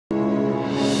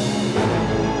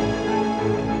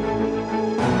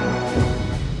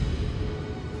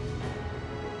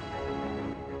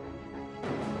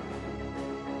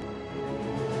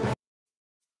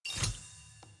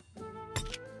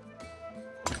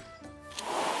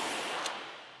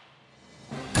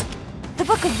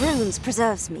Book of Runes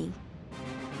preserves me.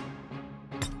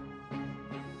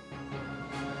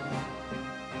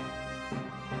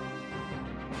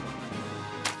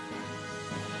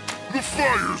 The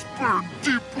fires burn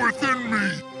deep within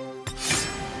me!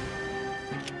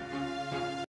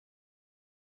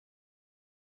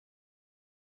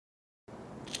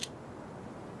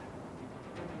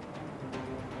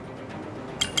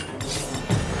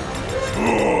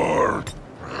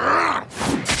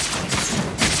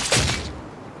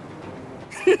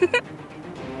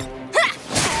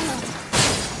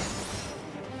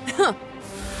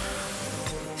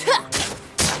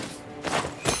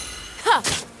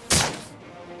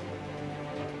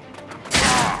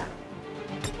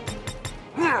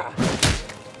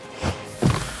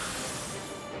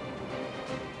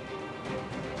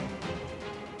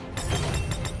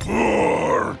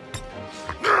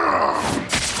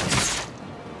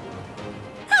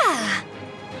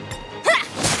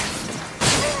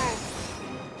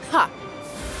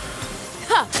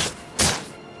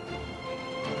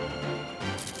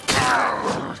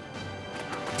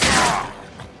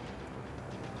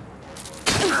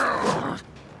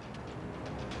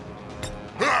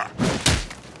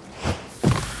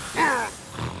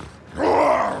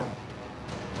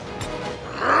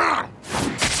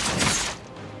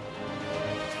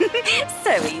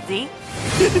 So easy.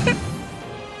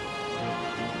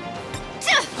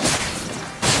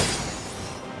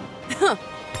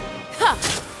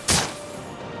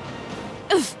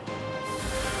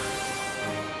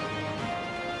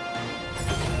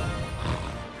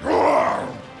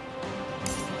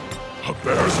 A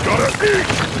bear's gotta eat!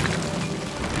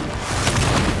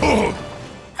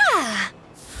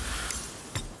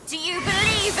 Do you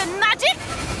believe in magic?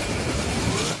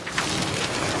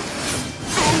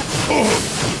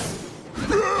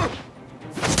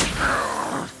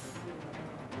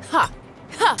 Ha!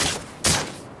 Ha!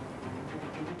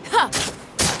 Ha!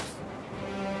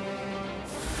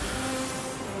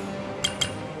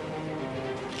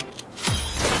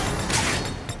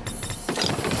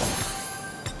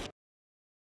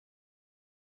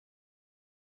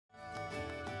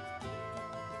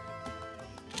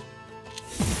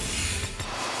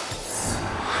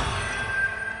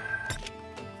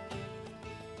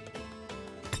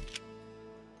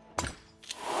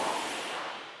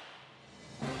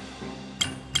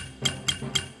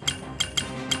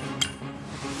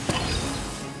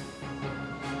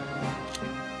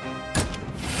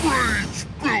 Rage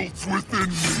builds within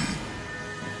me!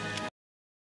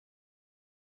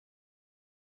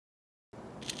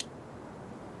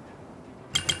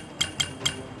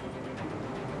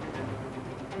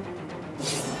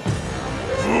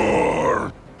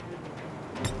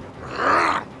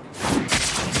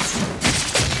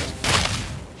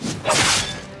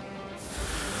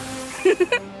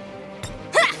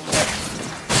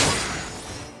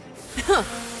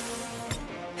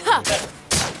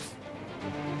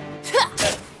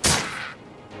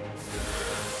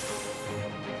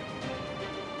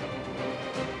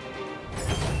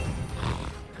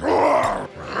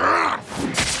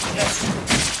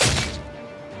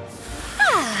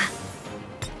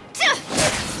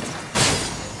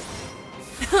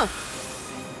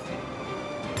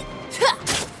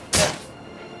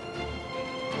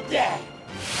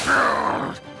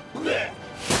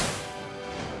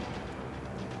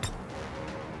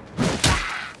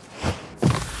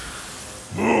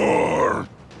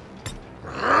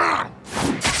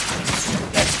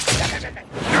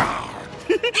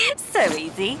 So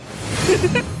easy.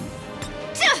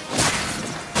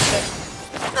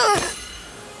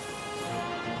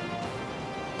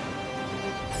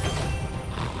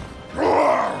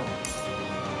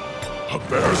 A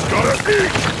bear's gotta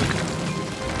eat!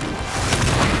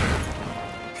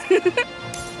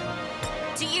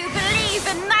 Do you believe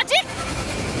in magic?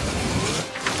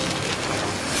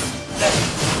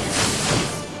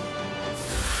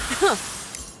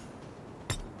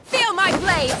 Feel my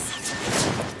blades!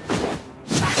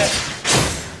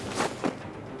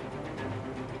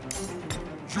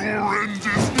 Your end is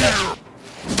near!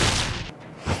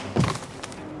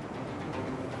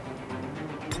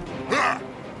 Ha!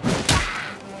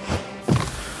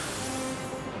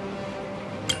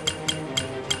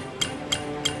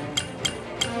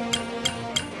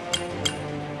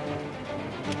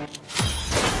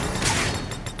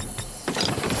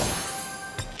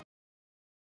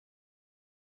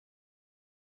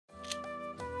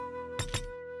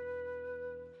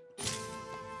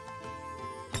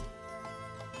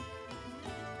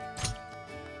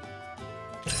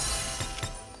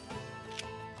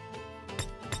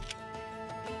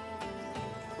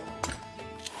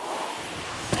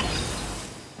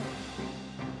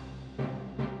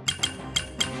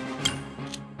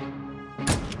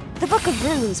 Book of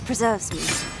Runes preserves me.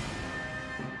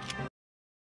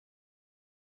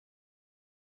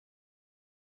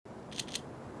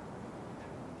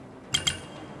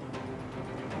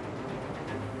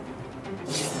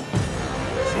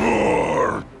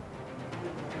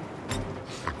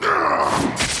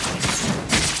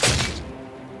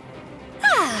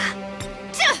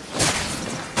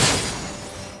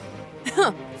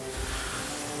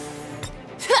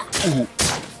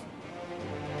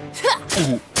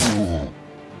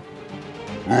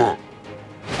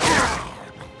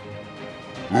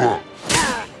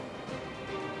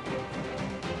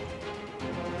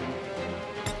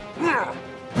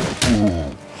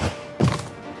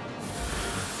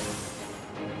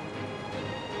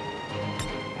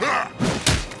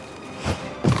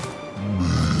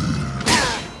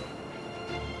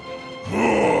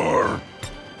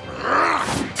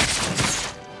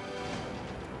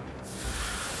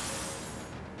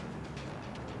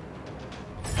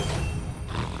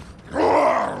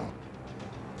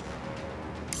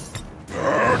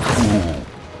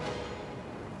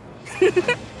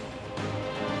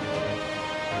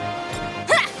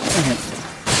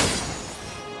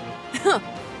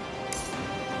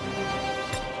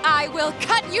 I will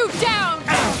cut you down!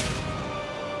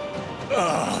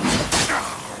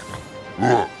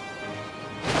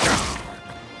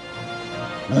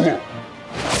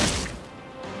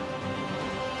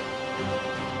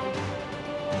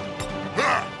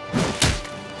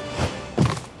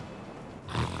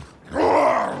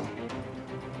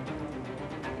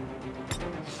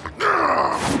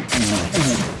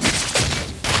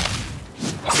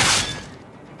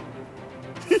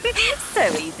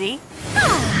 So easy.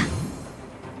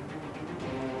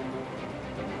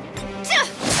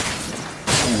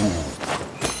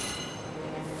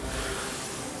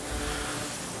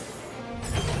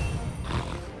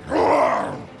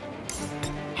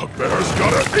 A bear's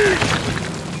gotta eat!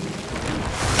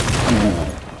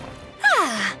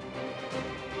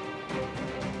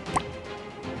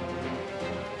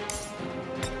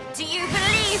 Do you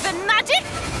believe in magic?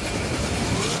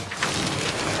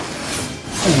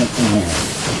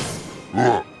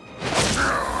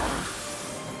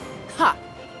 Ha!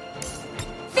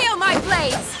 Feel my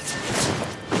blades!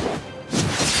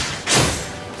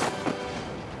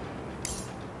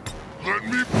 Let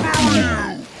me bury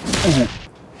you!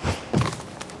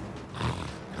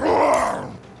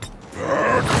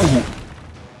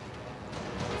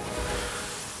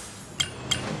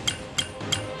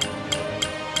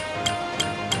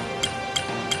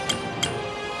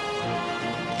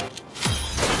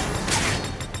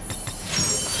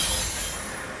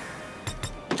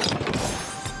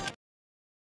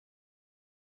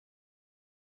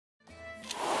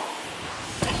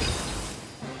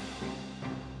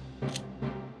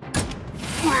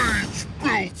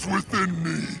 Rage builds within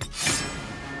me!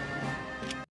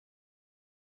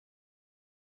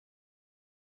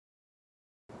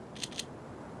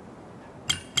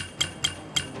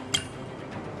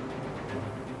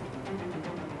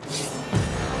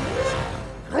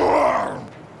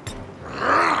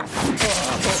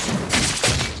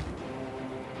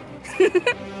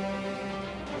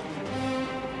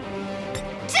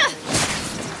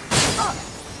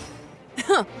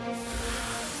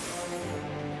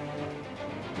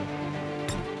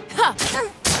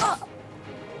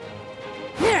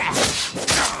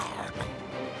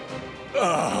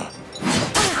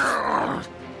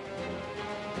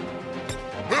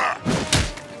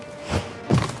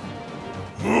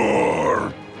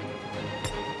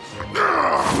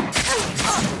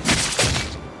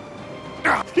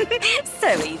 So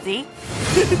easy.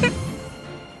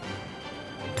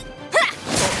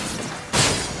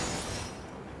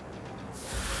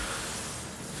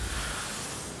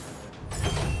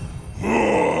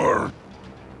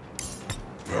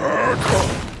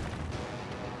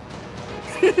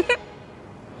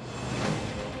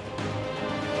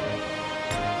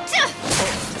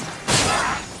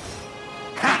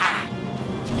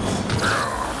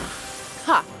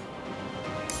 Ha!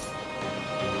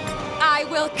 I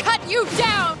will cut you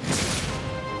down!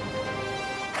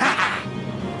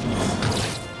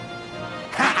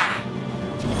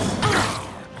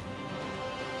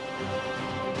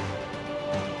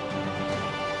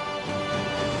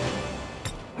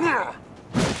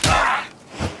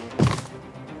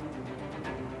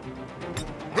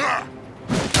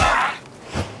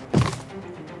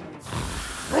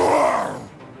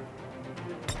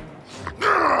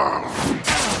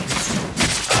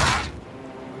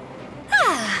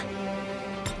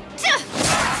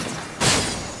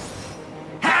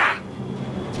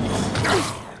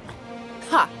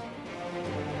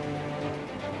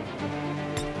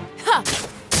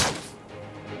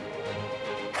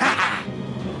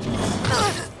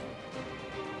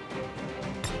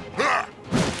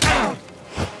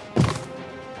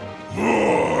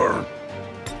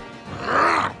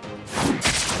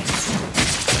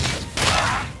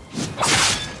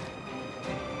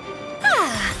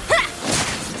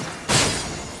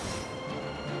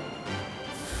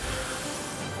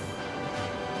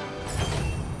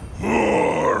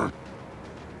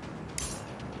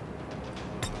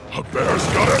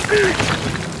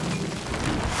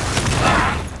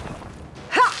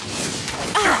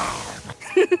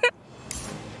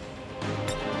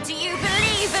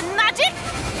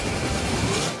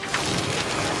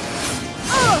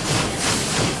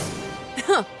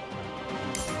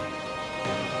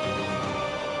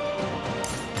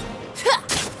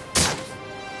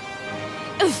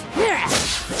 Your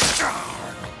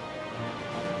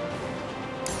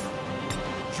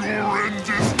end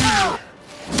is near!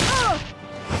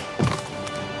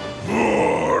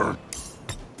 More!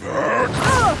 Back!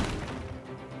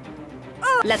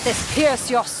 Let this pierce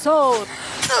your soul.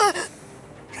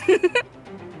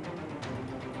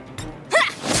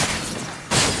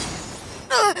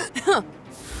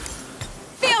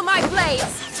 Feel my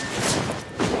blades!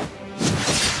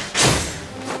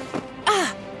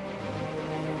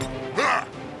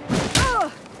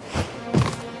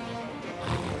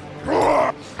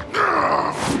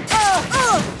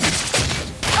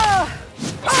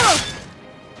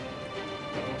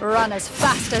 Run as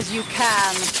fast as you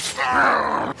can.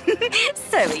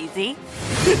 So easy.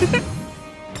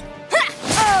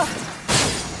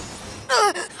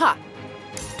 Ha!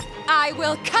 I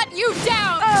will cut you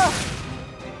down!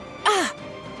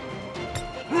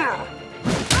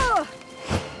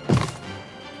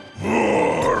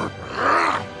 More!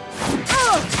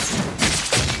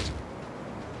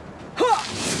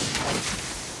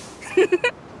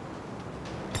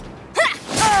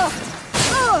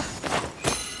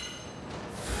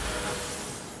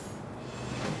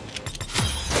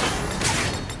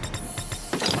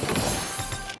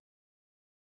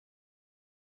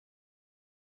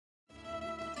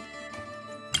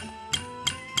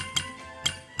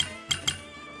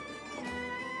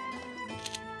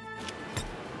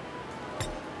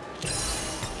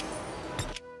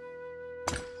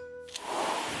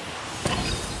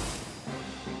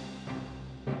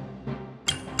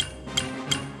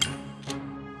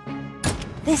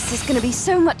 This is gonna be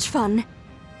so much fun.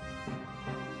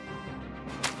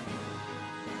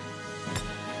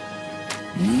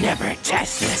 Never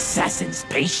test an assassin's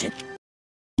patience.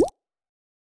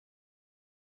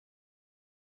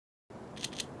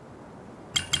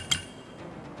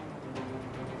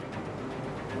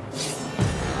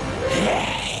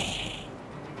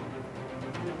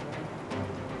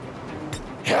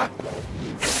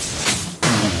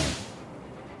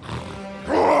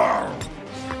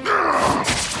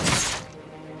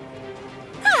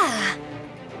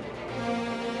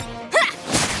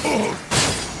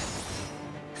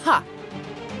 Ha!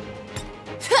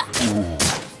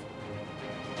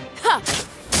 Ha!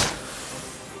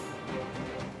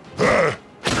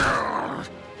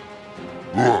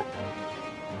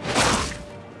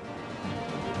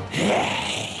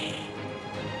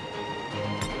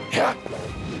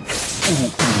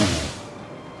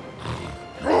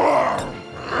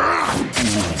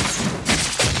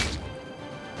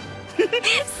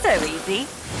 So easy.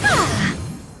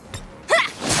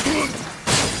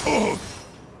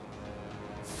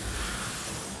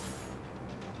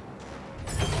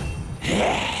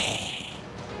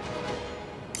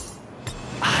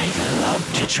 I'd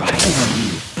love to try a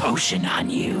new potion on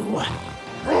you.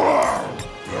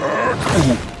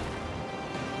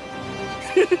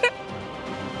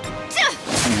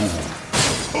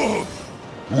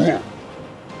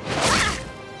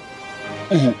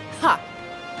 Ha!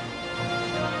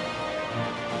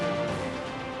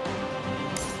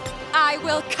 I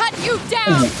will cut you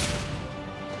down!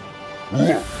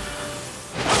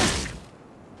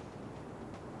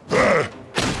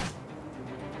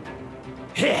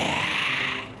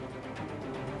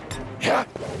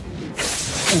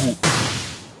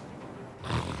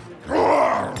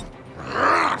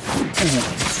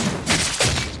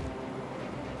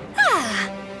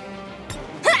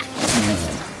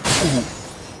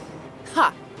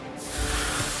 Ha!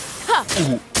 Ha!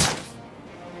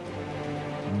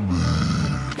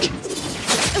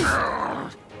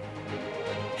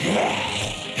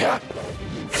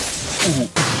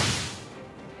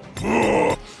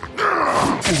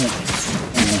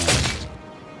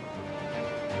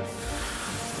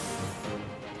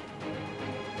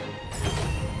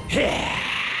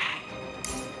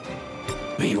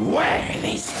 Beware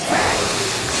these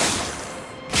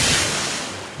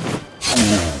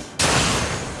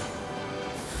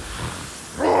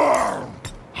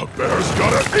A bear's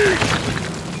gotta eat!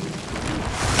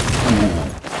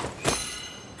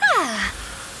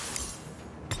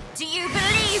 Do you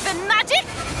believe in magic?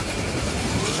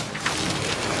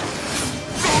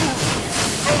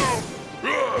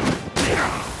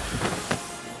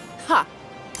 Ha!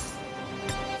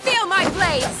 Feel my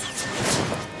blades!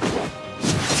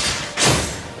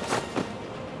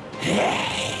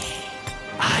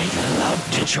 I'd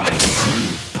love to try this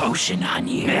new potion on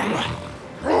you.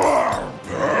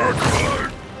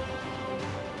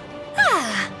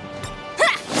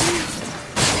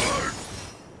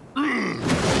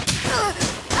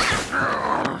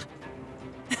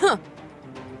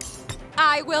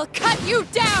 I will cut you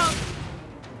down!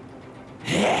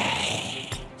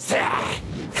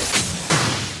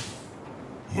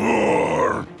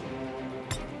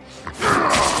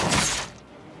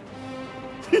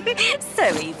 So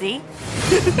easy.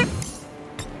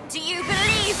 Do you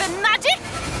believe in magic?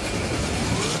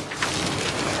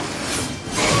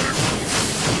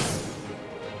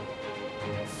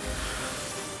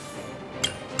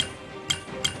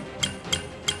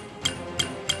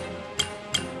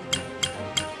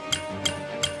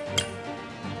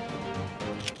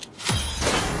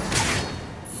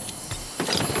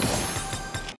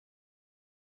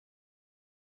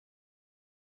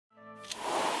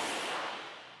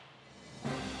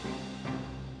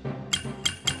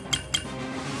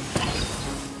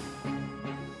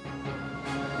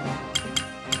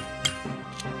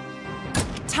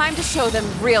 Time to show them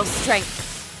real strength.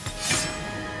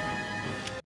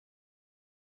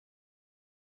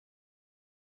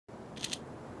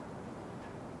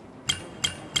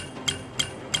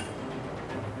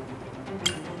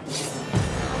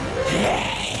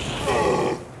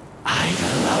 I'd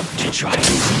love to try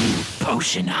this new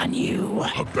potion on you.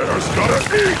 A bear's gotta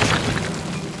eat!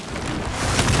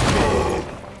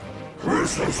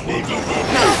 Christmas will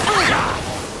deliver!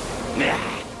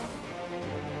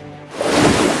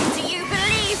 Do you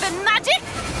believe in magic?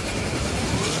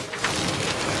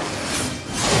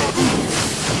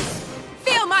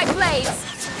 Feel my blades!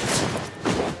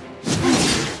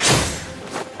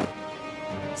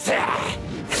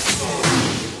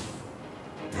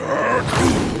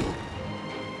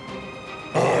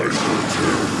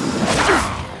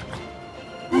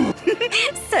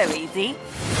 So easy.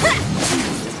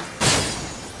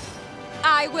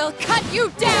 I will cut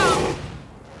you down!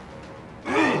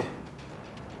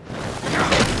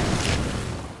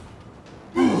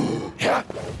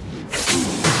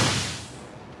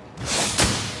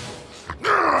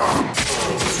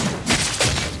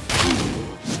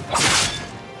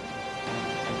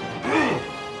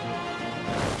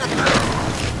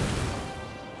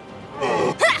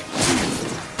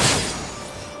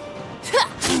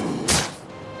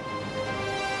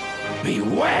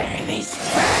 Beware these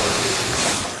fangs!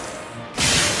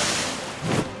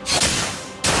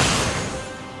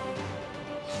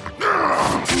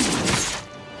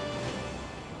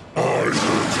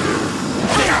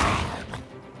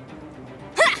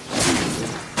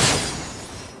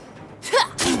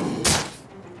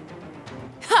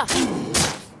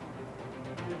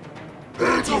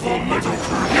 Heads of a little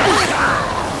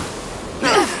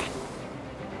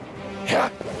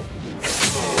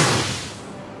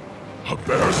A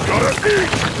bear's gotta eat!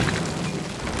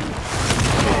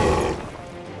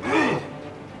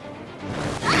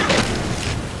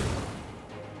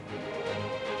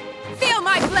 Feel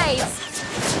my blades!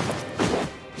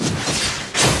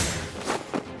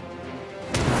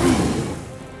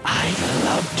 I'd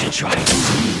love to try this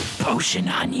new potion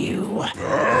on you.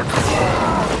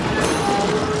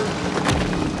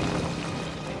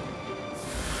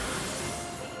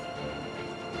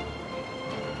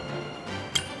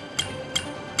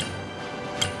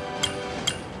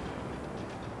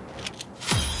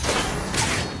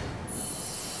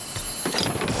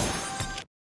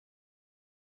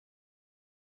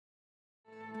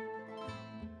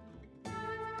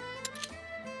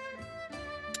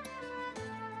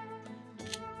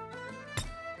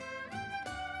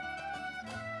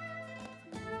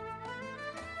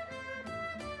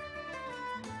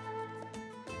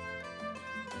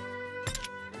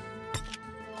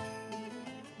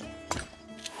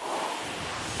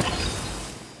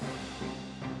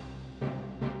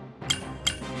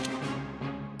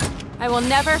 I will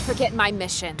never forget my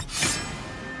mission.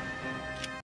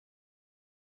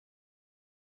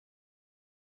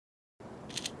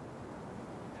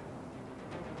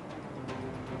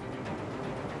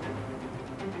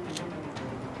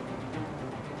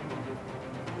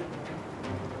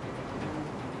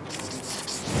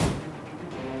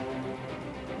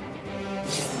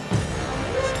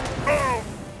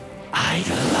 I'd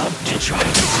love to try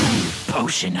this new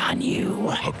potion on you.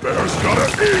 A bear's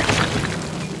gotta eat!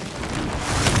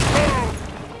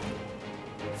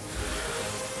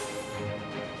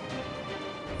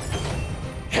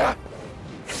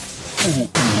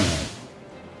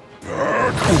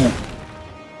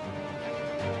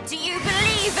 Do you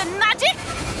believe in magic?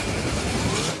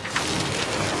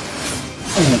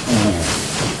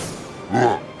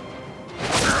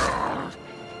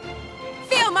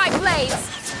 Feel my blades!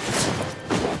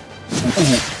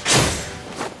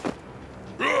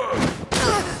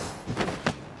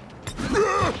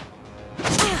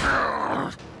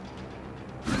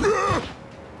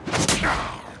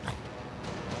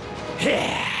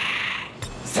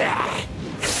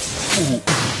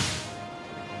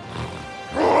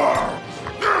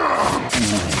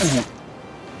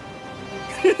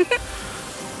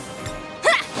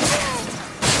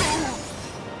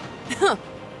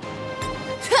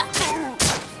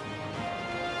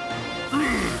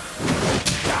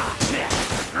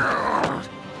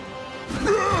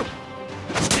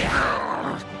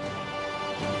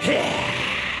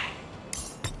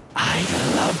 I'd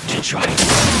love to try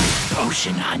this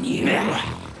potion on you.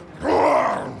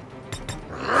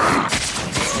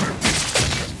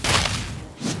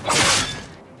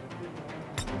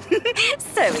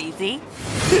 So easy.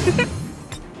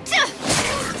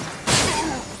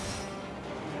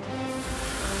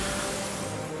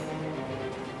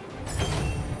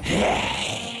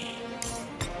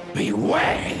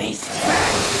 Beware these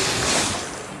facts.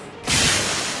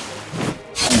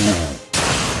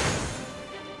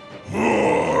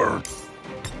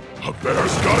 A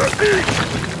bear's gotta eat!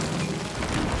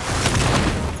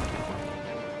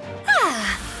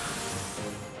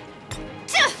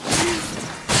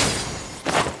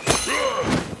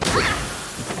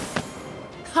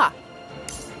 Ha!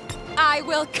 I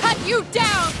will cut you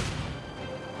down!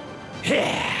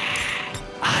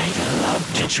 I'd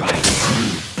love to try this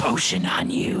new potion on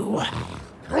you.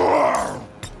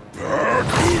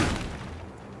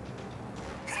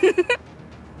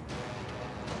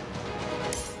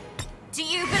 Do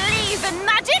you believe in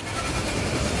magic?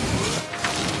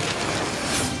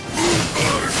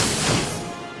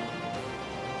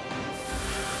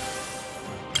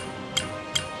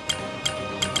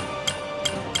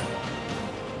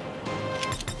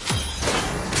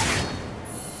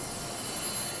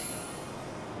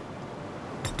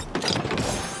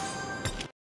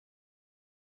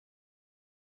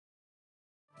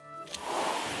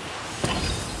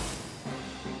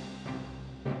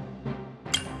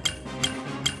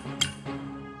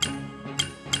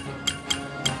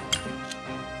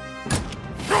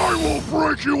 I will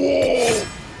break you all!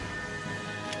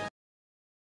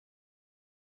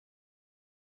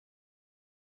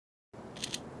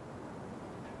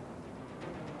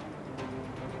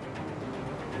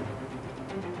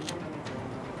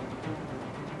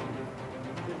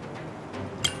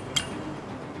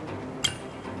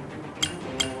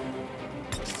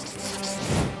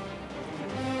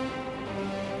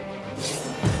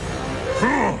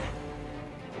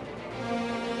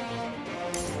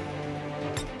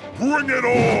 Bring it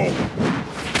all!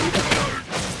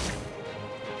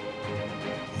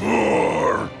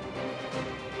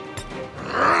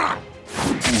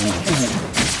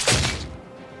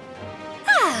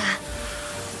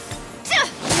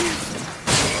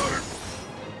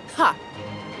 Ha!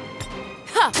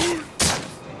 Ha!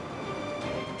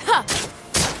 Ha!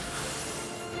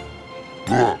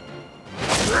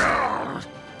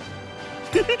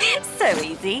 So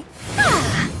easy.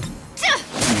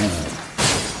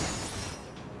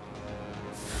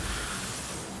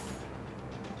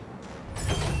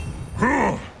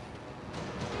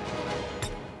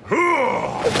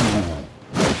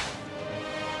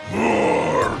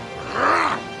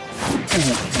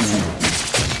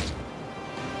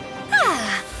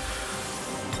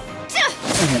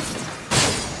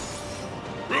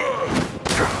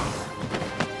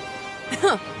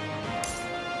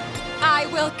 I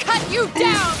will cut you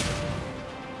down!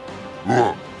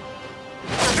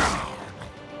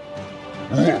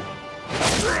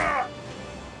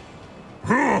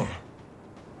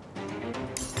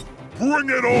 Bring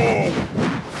it all!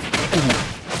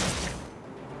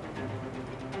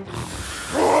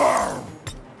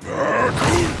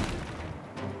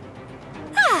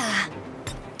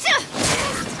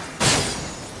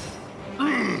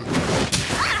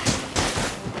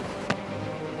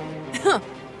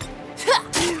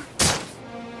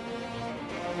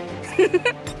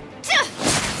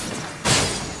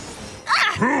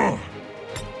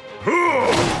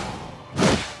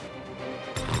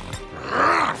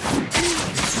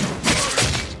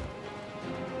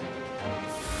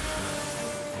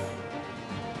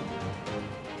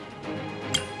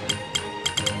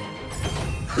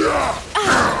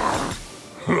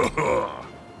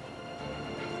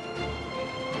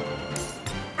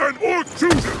 An orc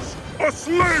chooses! A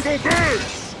slave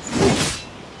obeys!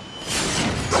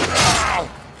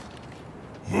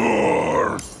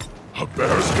 A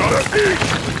bear's gotta eat!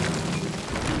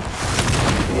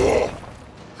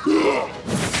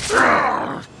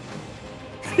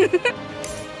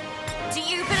 Do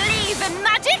you believe in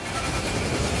magic?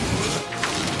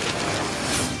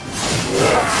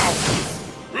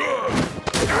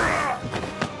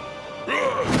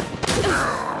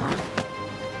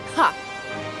 Ha!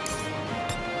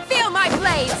 Feel my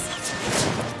blades!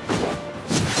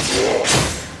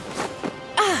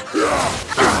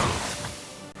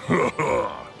 Bring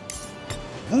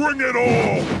it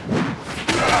all!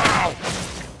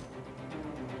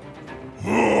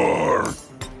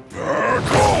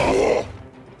 Back off!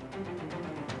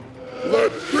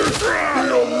 Let this be a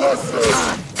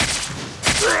lesson!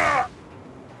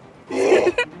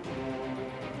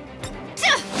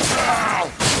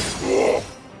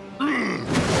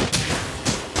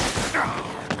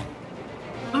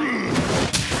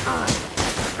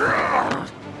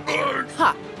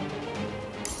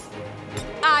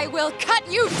 I will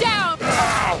cut you down!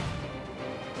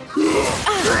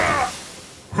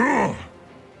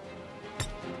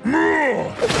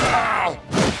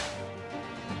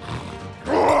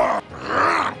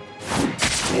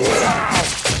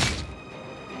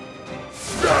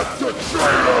 That's the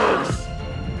traitors!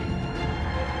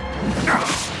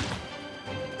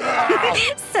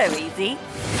 So easy.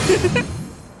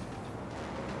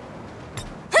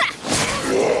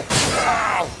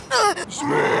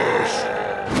 Smash!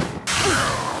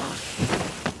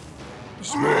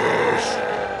 Smash!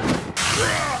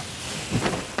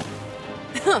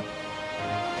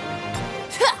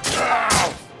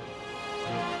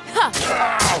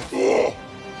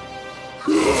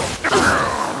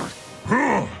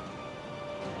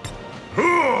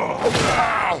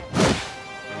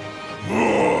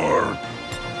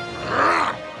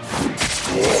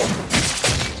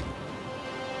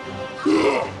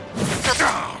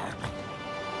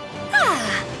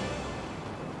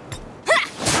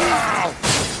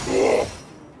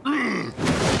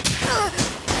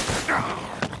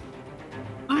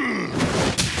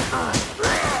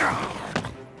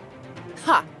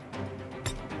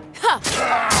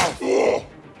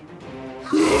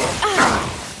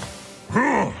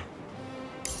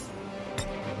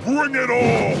 Bring it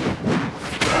all!